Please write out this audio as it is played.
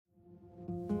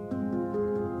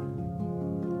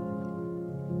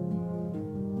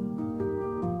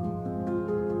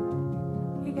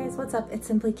what's up? It's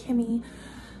Simply Kimmy.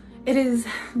 It is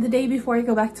the day before I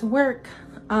go back to work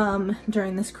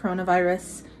during this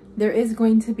coronavirus. There is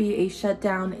going to be a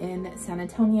shutdown in San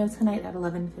Antonio tonight at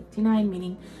 11:59,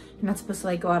 meaning you're not supposed to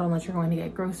like go out unless you're going to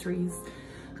get groceries,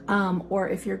 or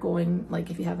if you're going, like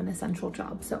if you have an essential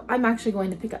job. So I'm actually going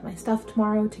to pick up my stuff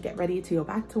tomorrow to get ready to go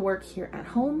back to work here at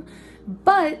home.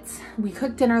 But we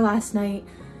cooked dinner last night,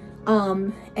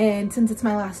 and since it's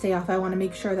my last day off, I want to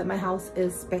make sure that my house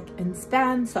is spick and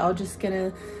span. So I'm just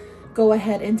gonna go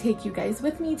ahead and take you guys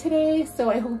with me today. So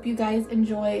I hope you guys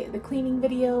enjoy the cleaning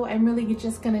video. I'm really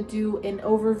just gonna do an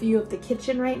overview of the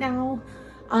kitchen right now,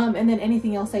 and then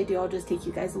anything else I do, I'll just take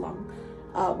you guys along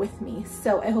with me.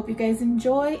 So I hope you guys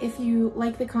enjoy. If you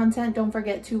like the content, don't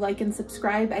forget to like and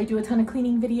subscribe. I do a ton of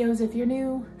cleaning videos if you're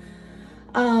new.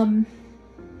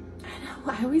 I know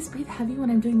I always breathe heavy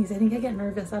when I'm doing these. I think I get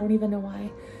nervous. I don't even know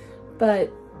why,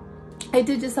 but I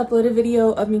did just upload a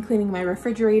video of me cleaning my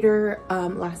refrigerator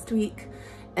last week,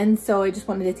 and so I just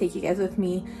wanted to take you guys with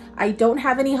me. I don't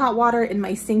have any hot water in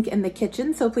my sink in the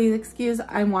kitchen, so please excuse,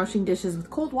 I'm washing dishes with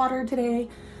cold water today.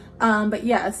 But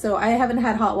yeah, so I haven't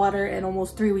had hot water in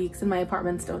almost 3 weeks, and my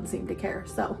apartments don't seem to care,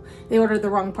 so they ordered the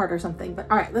wrong part or something. But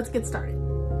all right, let's get started.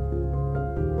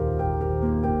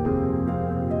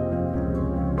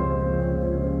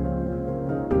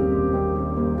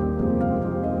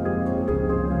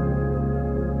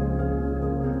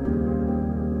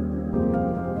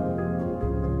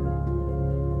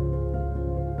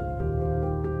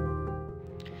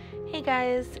 Hey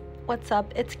guys, what's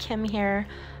up? It's Kim here.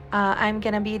 I'm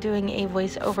gonna be doing a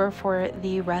voiceover for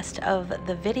the rest of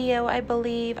the video, I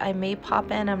believe. I may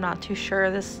pop in, I'm not too sure.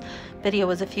 This video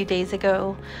was a few days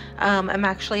ago. I'm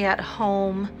actually at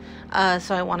home,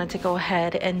 so I wanted to go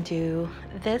ahead and do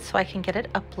this so I can get it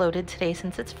uploaded today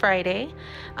since it's Friday.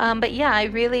 But yeah, I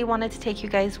really wanted to take you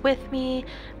guys with me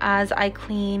as I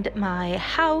cleaned my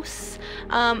house.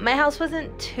 My house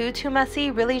wasn't too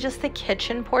messy, really just the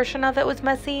kitchen portion of it was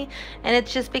messy, and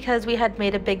it's just because we had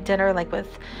made a big dinner like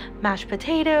with mashed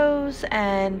potatoes,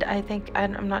 and I think,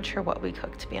 I'm not sure what we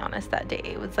cooked to be honest that day.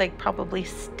 It was like probably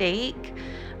steak,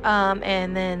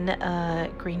 and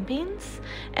then green beans,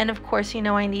 and of course, you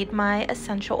know, I need my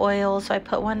essential oil, so I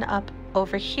put one up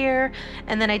over here,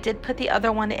 and then I did put the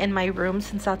other one in my room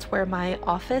since that's where my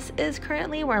office is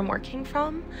currently, where I'm working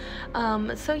from.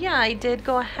 So yeah, I did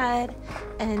go ahead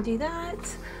and do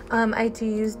that. I do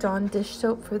use Dawn dish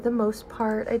soap for the most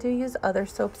part. I do use other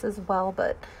soaps as well,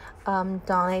 but Dawn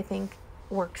I think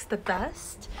works the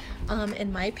best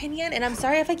in my opinion. And I'm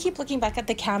sorry if I keep looking back at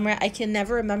the camera, I can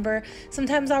never remember.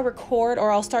 Sometimes I'll record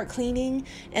or I'll start cleaning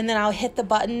and then I'll hit the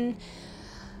button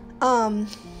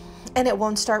and it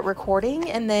won't start recording,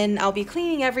 and then I'll be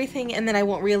cleaning everything and then I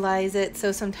won't realize it.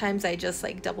 So sometimes I just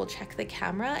like double check the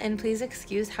camera, and please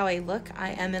excuse how I look. I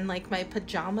am in like my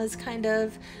pajamas kind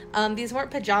of. These weren't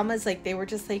pajamas, like they were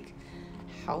just like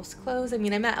house clothes. I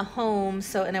mean, I'm at home,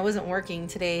 so, and I wasn't working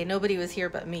today. Nobody was here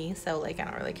but me, so like I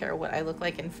don't really care what I look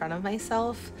like in front of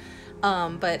myself.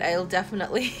 But I'll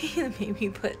definitely maybe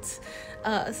put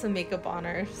some makeup on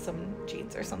or some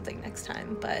jeans or something next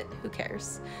time, but who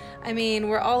cares? I mean,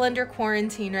 we're all under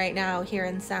quarantine right now here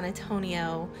in San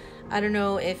Antonio. I don't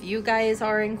know if you guys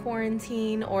are in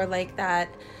quarantine or like that,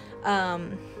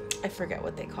 I forget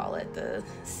what they call it, the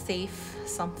safe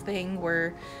something,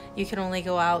 where you can only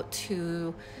go out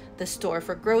to the store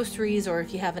for groceries or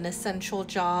if you have an essential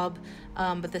job,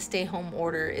 but the stay-home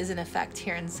order is in effect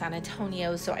here in San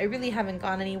Antonio, so I really haven't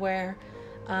gone anywhere.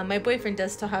 My boyfriend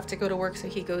does still have to go to work, so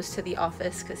he goes to the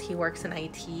office because he works in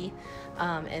IT,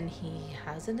 and he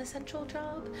has an essential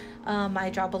job. My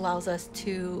job allows us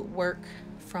to work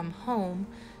from home,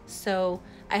 so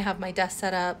I have my desk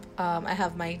set up, I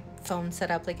have my phone set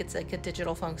up, like it's like a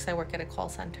digital phone because I work at a call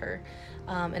center,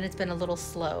 and it's been a little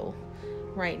slow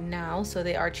right now, so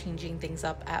they are changing things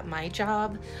up at my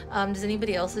job. Does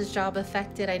anybody else's job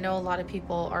affected? I know a lot of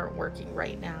people aren't working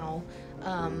right now,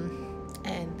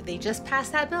 and they just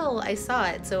passed that bill. I saw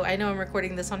it, so I know I'm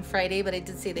recording this on Friday, but I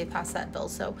did say they passed that bill,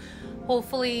 so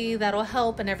hopefully that'll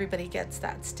help and everybody gets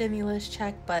that stimulus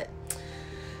check. But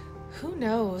who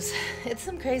knows? It's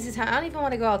some crazy time. I don't even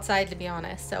want to go outside, to be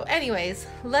honest. So anyways,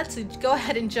 let's go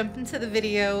ahead and jump into the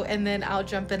video, and then I'll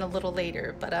jump in a little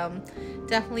later. But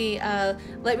definitely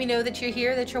let me know that you're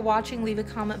here, that you're watching. Leave a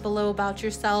comment below about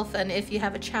yourself and if you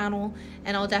have a channel,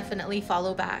 and I'll definitely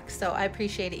follow back. So I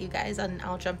appreciate it, you guys, and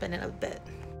I'll jump in a bit.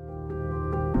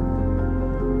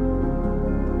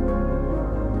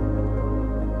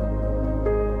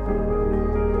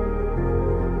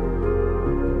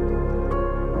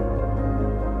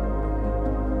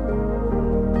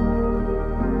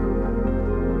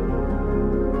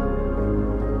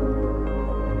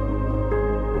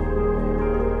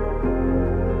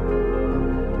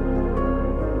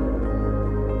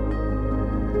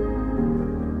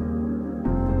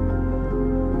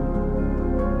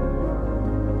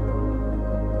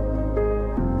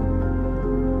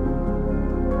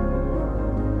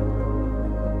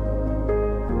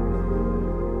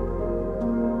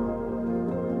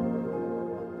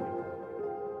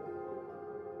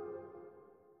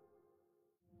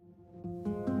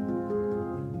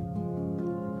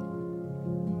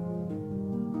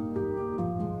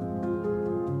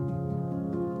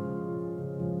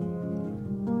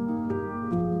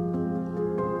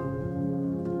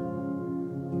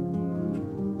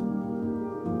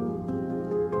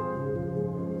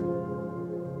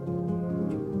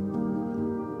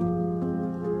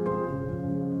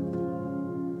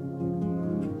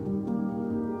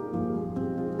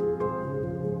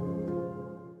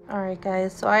 Alright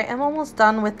guys, so I am almost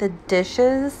done with the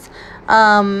dishes.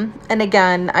 And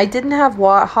again, I didn't have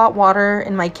hot water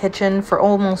in my kitchen for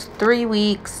almost 3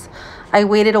 weeks. I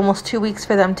waited almost 2 weeks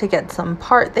for them to get some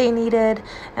part they needed,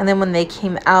 and then when they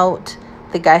came out,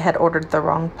 the guy had ordered the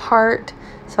wrong part,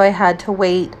 so I had to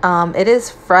wait. It is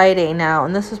Friday now,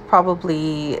 and this is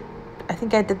probably, I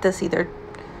think I did this it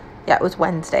was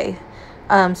Wednesday.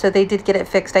 So they did get it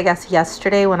fixed, I guess,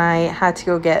 yesterday when I had to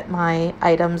go get my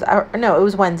items. No, it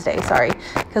was Wednesday, sorry.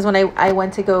 Because when I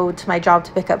went to go to my job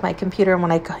to pick up my computer, and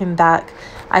when I came back,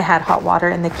 I had hot water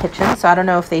in the kitchen. So I don't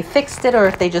know if they fixed it or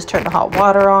if they just turned the hot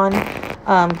water on.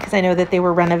 Because I know that they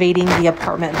were renovating the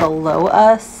apartment below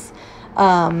us.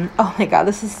 Oh my God,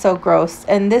 this is so gross.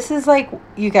 And this is like,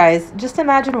 you guys, just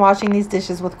imagine washing these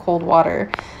dishes with cold water.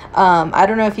 I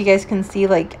don't know if you guys can see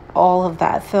like all of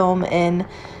that film in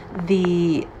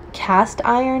the cast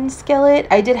iron skillet.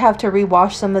 I did have to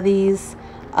rewash some of these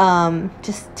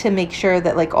just to make sure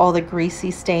that like all the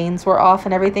greasy stains were off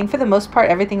and everything. For the most part,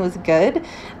 everything was good.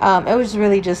 It was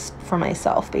really just for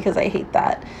myself because I hate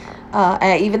that.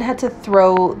 I even had to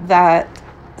throw that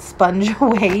sponge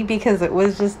away because it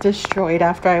was just destroyed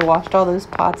after I washed all those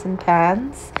pots and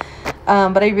pans.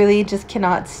 But I really just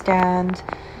cannot stand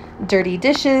dirty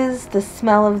dishes. The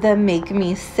smell of them make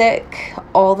me sick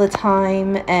all the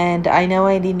time, and I know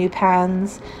I need new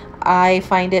pans. I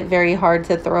find it very hard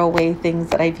to throw away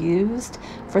things that I've used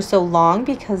for so long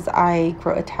because I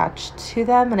grow attached to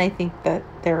them and I think that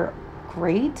they're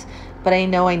great, but I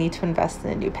know I need to invest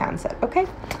in a new pan set. Okay,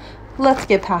 let's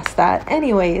get past that.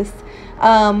 Anyways,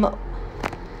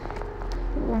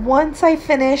 once I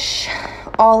finish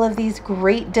all of these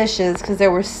great dishes, because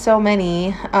there were so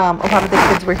many, a lot of the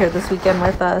kids were here this weekend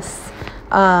with us,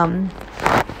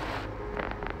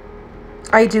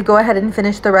 I do go ahead and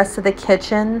finish the rest of the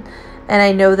kitchen, and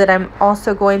I know that I'm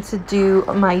also going to do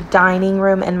my dining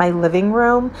room and my living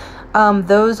room.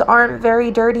 Those aren't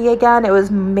very dirty again. It was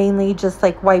mainly just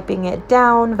like wiping it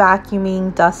down,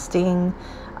 vacuuming, dusting,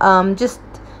 just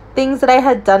things that I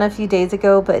had done a few days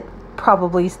ago but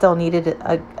probably still needed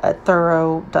a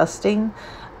thorough dusting.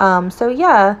 So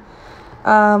yeah,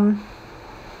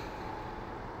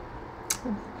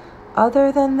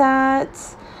 other than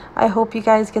that, I hope you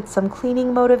guys get some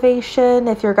cleaning motivation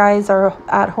if your guys are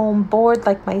at home bored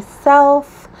like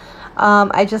myself.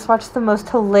 I just watched the most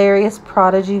hilarious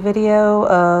Prodigy video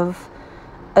of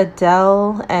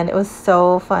Adele, and it was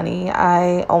so funny.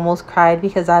 I almost cried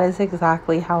because that is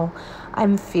exactly how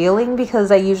I'm feeling,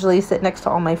 because I usually sit next to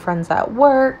all my friends at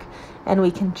work and we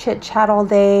can chit chat all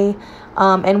day,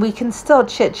 and we can still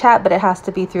chit chat, but it has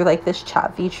to be through like this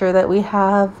chat feature that we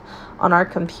have on our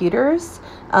computers,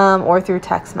 or through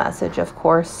text message, of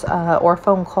course, or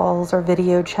phone calls or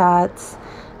video chats.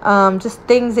 Just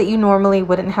things that you normally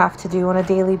wouldn't have to do on a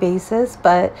daily basis.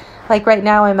 But like right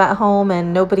now I'm at home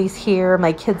and nobody's here.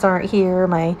 My kids aren't here.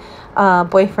 My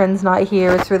boyfriend's not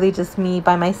here. It's really just me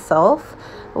by myself,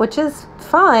 which is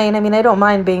fine. I mean, I don't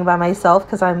mind being by myself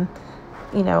because I'm,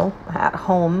 you know, at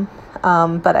home.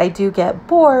 But I do get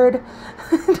bored.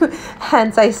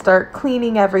 Hence I start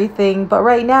cleaning everything. But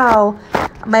right now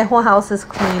my whole house is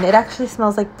clean. It actually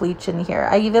smells like bleach in here.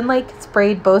 I even like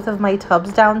sprayed both of my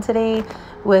tubs down today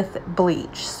with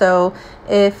bleach. So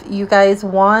if you guys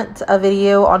want a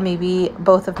video on maybe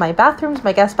both of my bathrooms,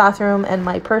 my guest bathroom and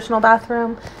my personal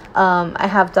bathroom, I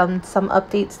have done some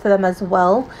updates to them as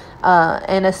well.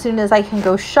 And as soon as I can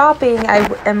go shopping, I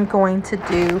am going to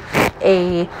do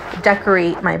a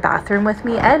decorate my bathroom with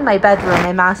me and my bedroom,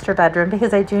 my master bedroom,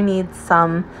 because I do need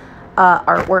some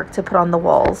artwork to put on the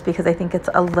walls because I think it's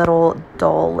a little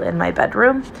dull in my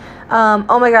bedroom.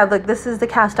 Oh my God, look, this is the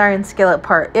cast iron skillet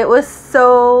part. It was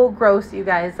so gross, you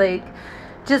guys. Like,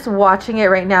 just watching it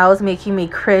right now is making me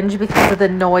cringe because of the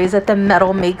noise that the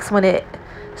metal makes when it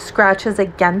scratches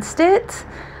against it.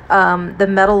 The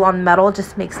metal on metal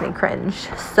just makes me cringe.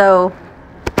 So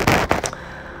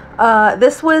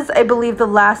this was, I believe, the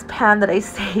last pan that I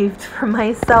saved for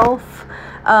myself,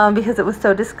 because it was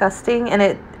so disgusting, and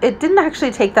it didn't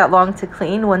actually take that long to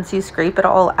clean once you scrape it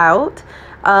all out.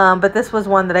 But this was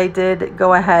one that I did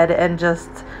go ahead and just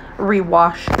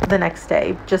rewash the next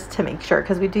day just to make sure,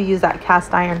 because we do use that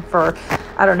cast iron for,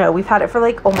 I don't know, we've had it for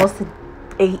like almost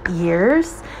 8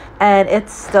 years and it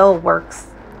still works.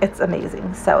 It's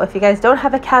amazing. So if you guys don't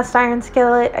have a cast iron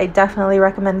skillet, I definitely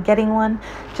recommend getting one.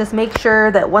 Just make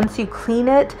sure that once you clean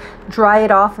it, dry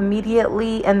it off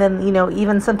immediately, and then, you know,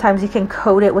 even sometimes you can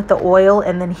coat it with the oil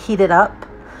and then heat it up.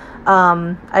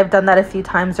 I've done that a few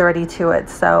times already to it,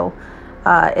 so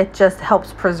it just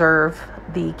helps preserve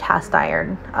the cast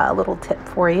iron. Little tip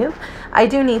for you. I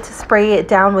do need to spray it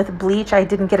down with bleach. I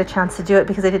didn't get a chance to do it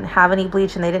because I didn't have any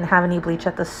bleach, and they didn't have any bleach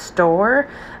at the store.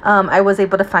 I was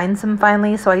able to find some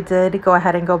finally, so I did go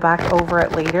ahead and go back over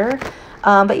it later.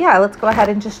 But yeah, let's go ahead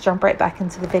and just jump right back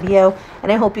into the video,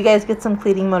 and I hope you guys get some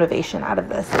cleaning motivation out of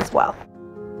this as well.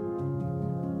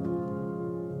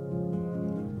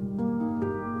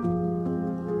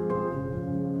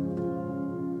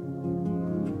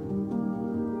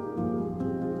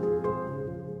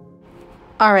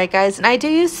 Alright guys, and I do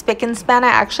use Spick and Span. I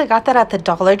actually got that at the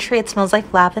Dollar Tree. It smells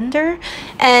like lavender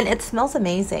and it smells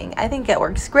amazing. I think it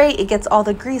works great. It gets all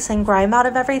the grease and grime out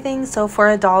of everything. So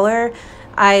for $1,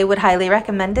 I would highly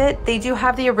recommend it. They do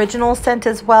have the original scent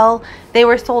as well. They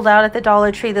were sold out at the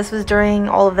Dollar Tree. This was during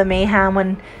all of the mayhem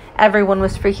when everyone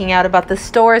was freaking out about the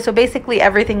store. So basically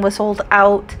everything was sold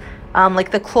out, like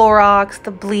the Clorox,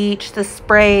 the bleach, the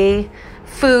spray,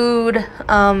 food,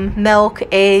 milk,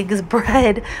 eggs,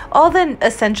 bread, all the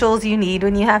essentials you need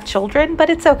when you have children. But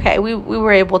it's okay. We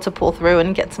were able to pull through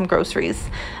and get some groceries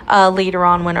later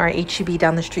on when our H-E-B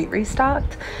down the street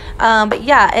restocked. But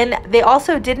yeah, and they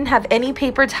also didn't have any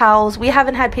paper towels. We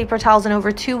haven't had paper towels in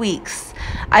over 2 weeks.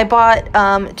 I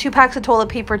bought 2 packs of toilet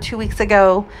paper 2 weeks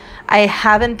ago. I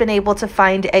haven't been able to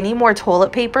find any more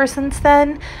toilet paper since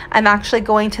then. I'm actually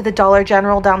going to the Dollar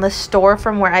General down the store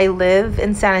from where I live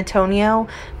in San Antonio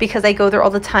because I go there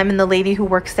all the time, and the lady who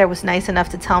works there was nice enough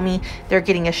to tell me they're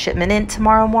getting a shipment in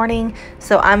tomorrow morning.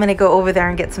 So I'm going to go over there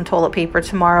and get some toilet paper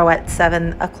tomorrow at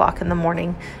 7 o'clock in the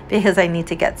morning because I need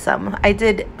to get some. I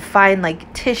did find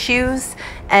like tissues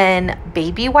and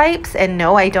baby wipes, and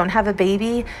no, I don't have a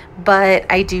baby, but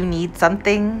I do need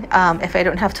something if I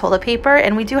don't have toilet paper,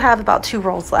 and we do have about 2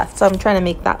 rolls left, so I'm trying to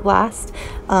make that last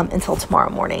until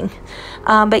tomorrow morning.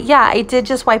 But yeah, I did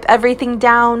just wipe everything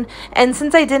down, and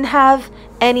since I didn't have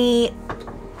any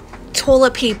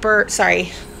toilet paper,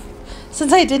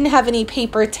 since I didn't have any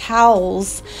paper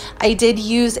towels, I did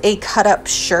use a cut up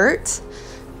shirt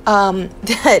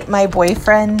that my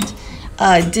boyfriend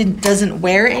doesn't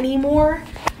wear anymore,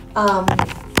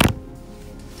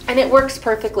 and it works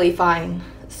perfectly fine.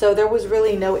 So there was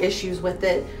really no issues with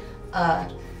it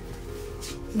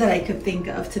that I could think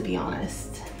of, to be honest.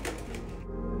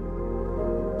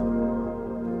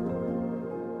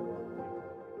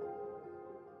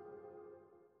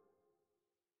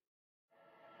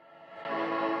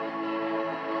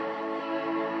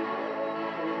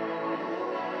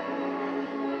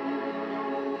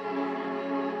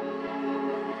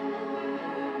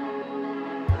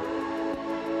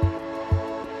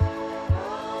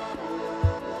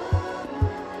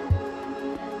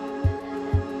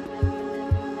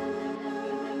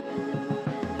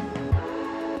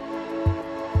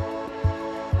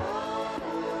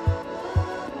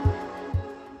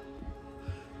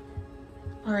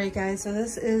 Alright guys, so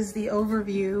this is the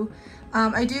overview.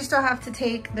 I do still have to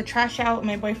take the trash out.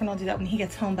 My boyfriend will do that when he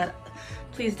gets home, but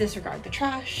please disregard the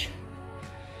trash.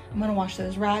 I'm gonna wash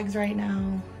those rags right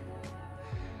now.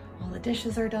 All the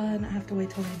dishes are done. I have to wait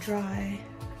till they dry.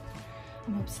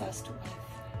 I'm obsessed with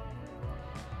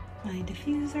my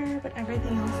diffuser, but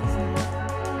everything else is nice.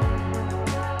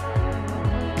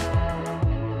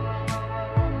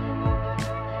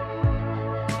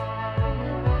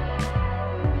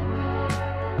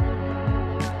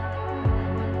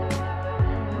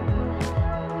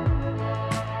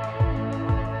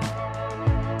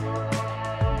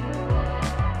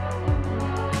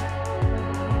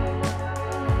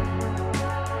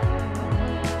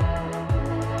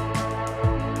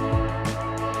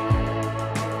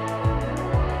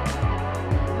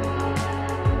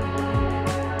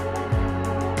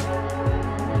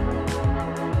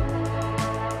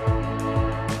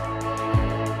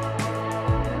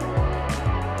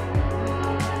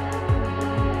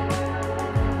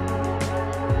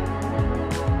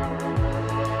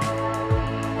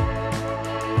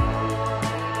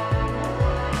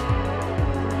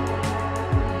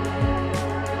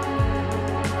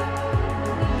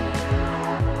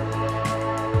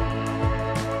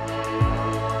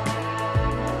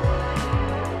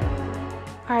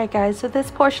 Alright guys, so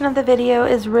this portion of the video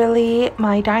is really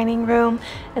my dining room.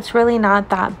 It's really not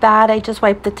that bad. I just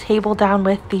wiped the table down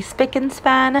with the Spick and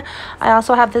Span. I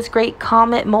also have this great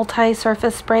Comet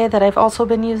multi-surface spray that I've also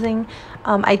been using.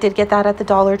 I did get that at the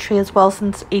Dollar Tree as well,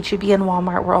 since H-E-B and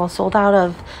Walmart were all sold out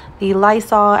of the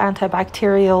Lysol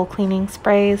antibacterial cleaning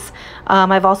sprays.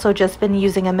 I've also just been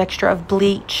using a mixture of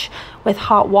bleach with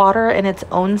hot water in its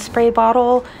own spray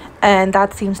bottle, and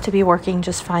that seems to be working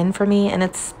just fine for me, and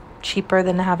it's cheaper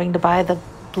than having to buy the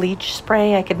bleach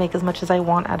spray. I could make as much as I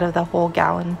want out of the whole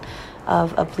gallon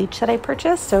of a bleach that I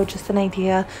purchased. So just an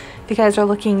idea if you guys are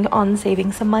looking on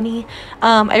saving some money.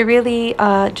 I really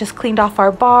just cleaned off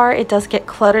our bar. It does get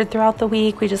cluttered throughout the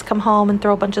week. We just come home and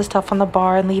throw a bunch of stuff on the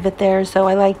bar and leave it there. So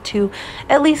I like to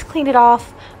at least clean it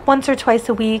off once or twice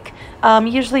a week.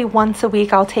 Usually once a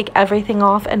week I'll take everything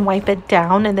off and wipe it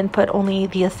down and then put only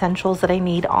the essentials that I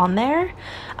need on there.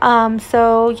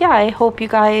 So yeah, I hope you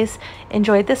guys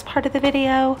enjoyed this part of the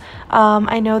video.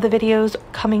 I know the video's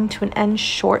coming to an end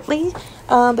shortly,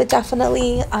 but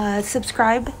definitely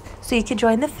subscribe so you can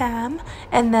join the fam,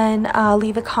 and then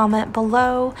leave a comment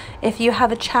below. If you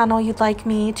have a channel you'd like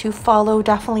me to follow,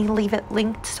 definitely leave it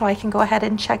linked so I can go ahead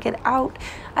and check it out.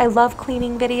 I love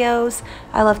cleaning videos.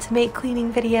 I love to make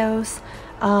cleaning videos,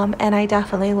 and I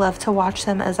definitely love to watch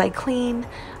them as I clean,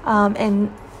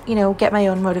 and you know, get my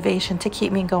own motivation to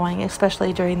keep me going,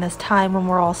 especially during this time when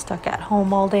we're all stuck at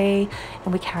home all day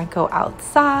and we can't go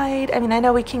outside. I mean, I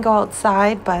know we can go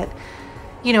outside, but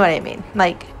you know what I mean,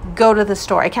 like go to the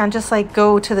store. I can't just like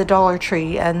go to the Dollar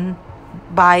Tree and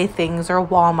buy things, or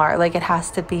Walmart. Like it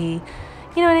has to be,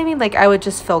 you know what I mean? Like I would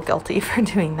just feel guilty for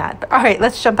doing that. But all right,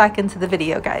 let's jump back into the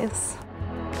video, guys.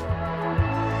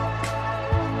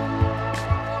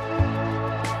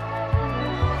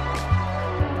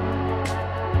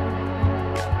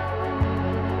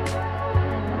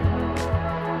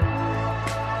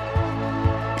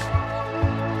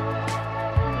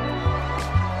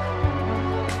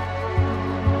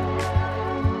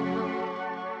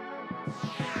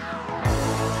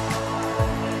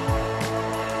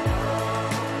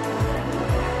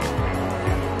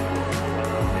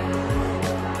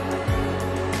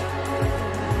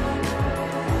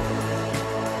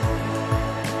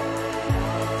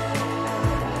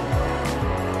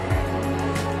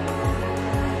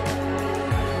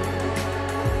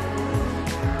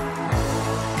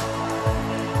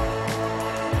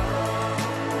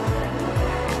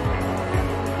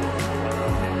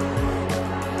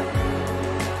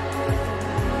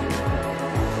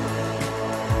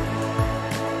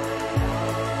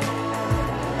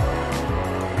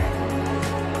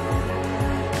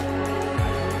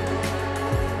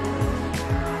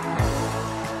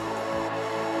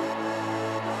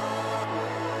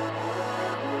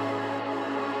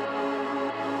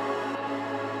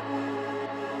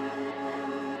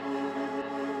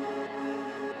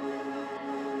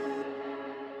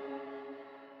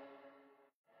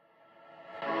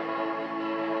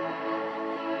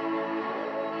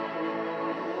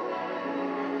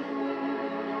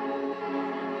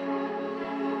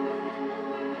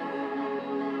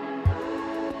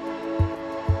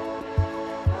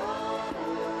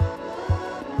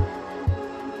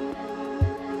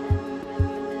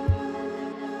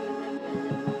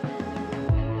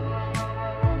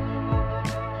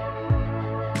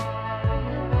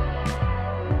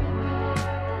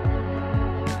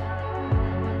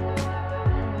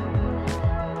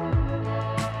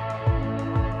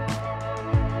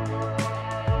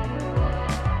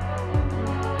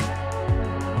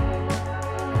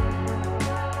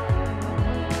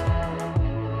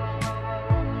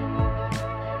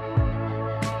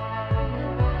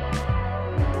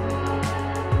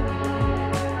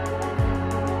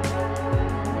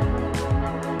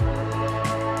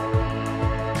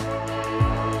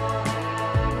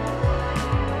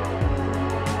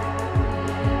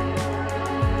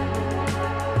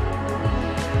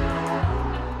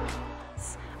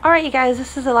 Alright you guys,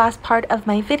 this is the last part of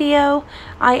my video.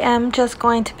 I am just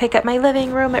going to pick up my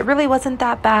living room. It really wasn't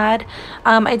that bad.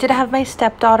 I did have my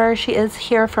stepdaughter. She is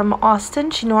here from Austin.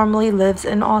 She normally lives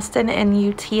in Austin and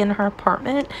UT in her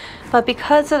apartment. But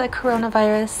because of the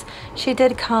coronavirus, she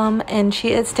did come and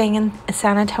she is staying in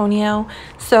San Antonio.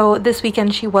 So this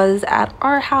weekend she was at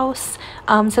our house.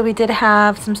 So we did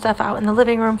have some stuff out in the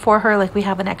living room for her. Like we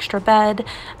have an extra bed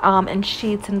and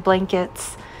sheets and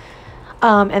blankets.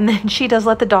 And then she does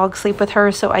let the dog sleep with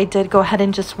her, so I did go ahead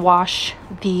and just wash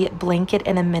the blanket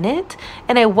in a minute.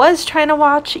 And I was trying to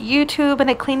watch YouTube and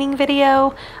a cleaning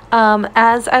video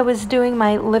as I was doing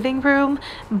my living room,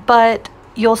 but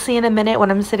you'll see in a minute when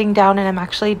I'm sitting down and I'm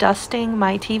actually dusting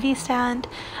my TV stand.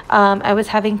 I was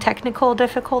having technical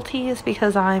difficulties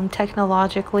because I'm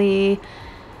technologically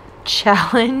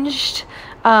challenged.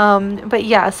 But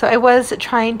yeah, so I was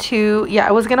trying to,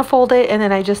 I was gonna fold it, and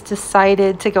then I just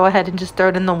decided to go ahead and just throw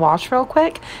it in the wash real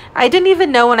quick. I didn't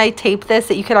even know when I taped this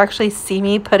that you could actually see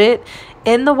me put it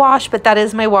in the wash, but that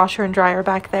is my washer and dryer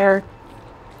back there.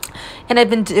 and I've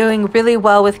been doing really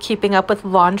well with keeping up with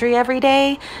laundry every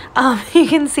day. You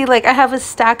can see like I have a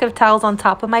stack of towels on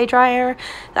top of my dryer.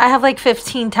 I have like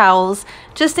 15 towels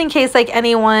just in case like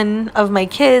any one of my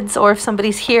kids, or if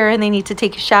somebody's here and they need to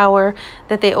take a shower,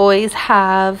 that they always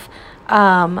have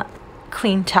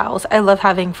clean towels. I love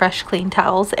having fresh clean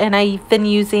towels, and I've been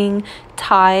using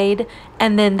Tide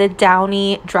and then the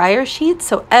Downy dryer sheets,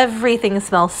 so everything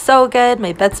smells so good.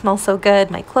 My bed smells so good,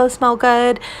 my clothes smell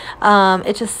good.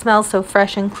 It just smells so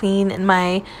fresh and clean in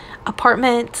my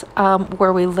apartment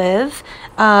where we live,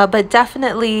 but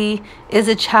definitely is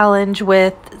a challenge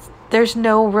with there's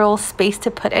no real space to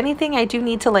put anything. I do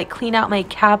need to like clean out my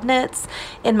cabinets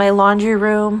in my laundry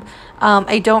room.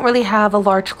 I don't really have a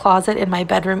large closet in my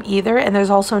bedroom either, and there's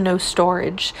also no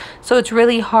storage. So it's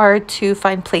really hard to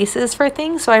find places for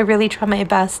things. So I really try my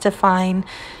best to find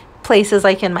places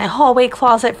like in my hallway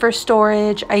closet for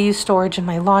storage. I use storage in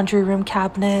my laundry room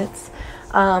cabinets.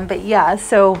 But yeah,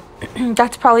 so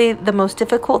that's probably the most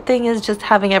difficult thing, is just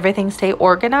having everything stay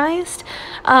organized.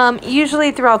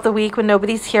 Usually throughout the week when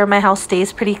nobody's here, my house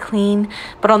stays pretty clean.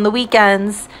 But on the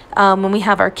weekends, when we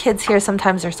have our kids here,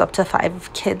 sometimes there's up to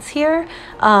 5 kids here,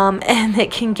 and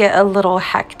it can get a little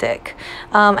hectic.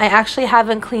 I actually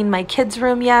haven't cleaned my kids'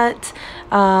 room yet.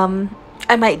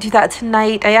 I might do that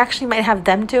tonight. I actually might have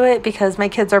them do it because my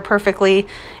kids are perfectly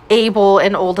able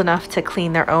and old enough to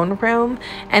clean their own room.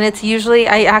 And it's usually,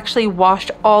 I actually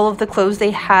washed all of the clothes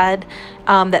they had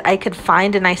that I could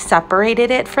find, and I separated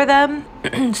it for them.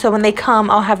 So when they come,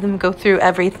 I'll have them go through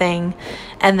everything,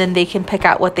 and then they can pick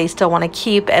out what they still want to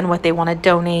keep and what they want to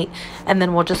donate, and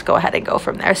then we'll just go ahead and go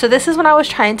from there. So this is when I was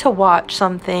trying to watch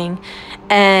something,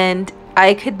 and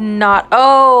I could not.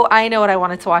 Oh, I know what I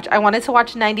wanted to watch. I wanted to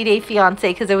watch 90 Day Fiancé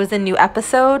because it was a new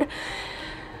episode.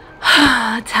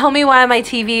 Tell me why my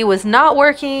TV was not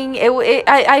working.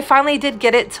 I finally did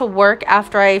get it to work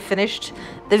after I finished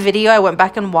the video. I went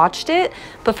back and watched it,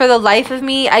 but for the life of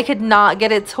me, I could not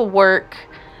get it to work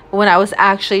when I was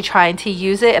actually trying to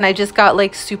use it, and I just got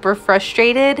like super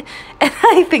frustrated, and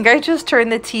I think I just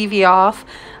turned the TV off.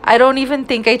 I don't even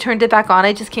think I turned it back on.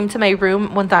 I just came to my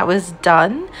room when that was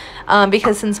done,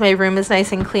 because since my room is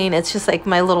nice and clean, it's just like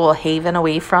my little haven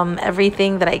away from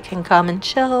everything that I can come and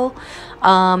chill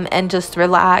and just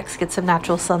relax, get some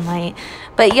natural sunlight.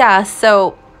 But yeah,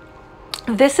 so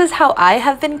this is how I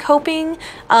have been coping.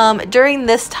 During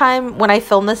this time when I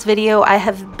filmed this video, I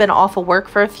have been off of work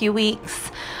for a few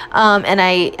weeks. And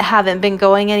I haven't been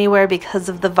going anywhere because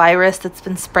of the virus that's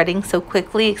been spreading so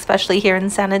quickly, especially here in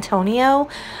San Antonio.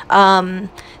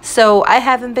 So I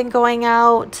haven't been going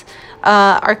out.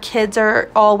 Our kids are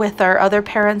all with our other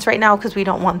parents right now because we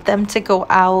don't want them to go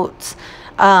out.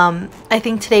 I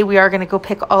think today we are going to go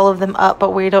pick all of them up,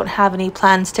 but we don't have any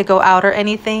plans to go out or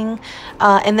anything.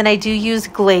 And then I do use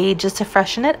Glade just to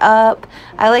freshen it up.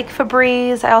 I like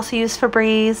Febreze. I also use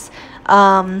Febreze.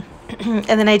 And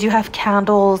then I do have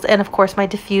candles, and of course my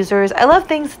diffusers. I love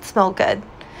things that smell good.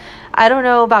 I don't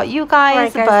know about you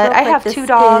guys, but I have 2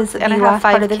 dogs and I have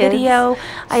 5 kids. Video.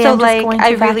 So like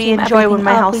I really enjoy when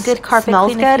my house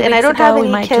smells good, and I don't have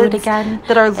any kids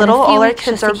that are little. All our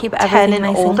kids are 10 and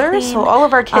older, so all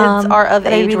of our kids are of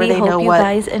age where they know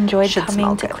what should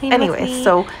smell good. Anyway,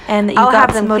 so I'll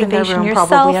have them clean their room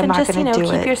probably. I'm not going to do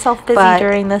it, but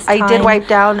I did wipe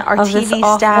down our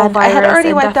TV stand. I had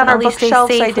already wiped down our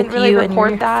bookshelf, so I didn't really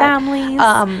record that.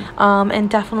 And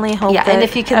definitely hope that and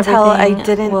if you can tell, I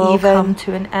didn't even come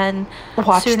to an end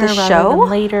watch the show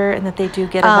later, and that they do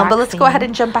get a vaccine. But let's go ahead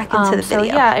and jump back into the video. So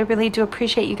yeah, I really do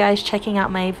appreciate you guys checking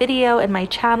out my video and my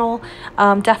channel.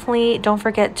 Definitely don't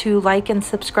forget to like and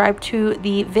subscribe to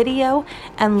the video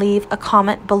and leave a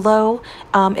comment below.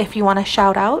 If you want to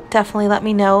shout out, definitely let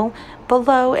me know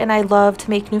below. And I love to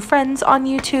make new friends on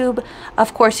YouTube.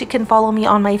 Of course, you can follow me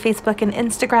on my Facebook and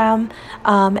Instagram,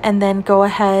 and then go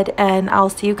ahead and I'll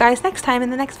see you guys next time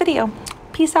in the next video.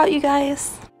 Peace out, you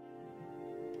guys.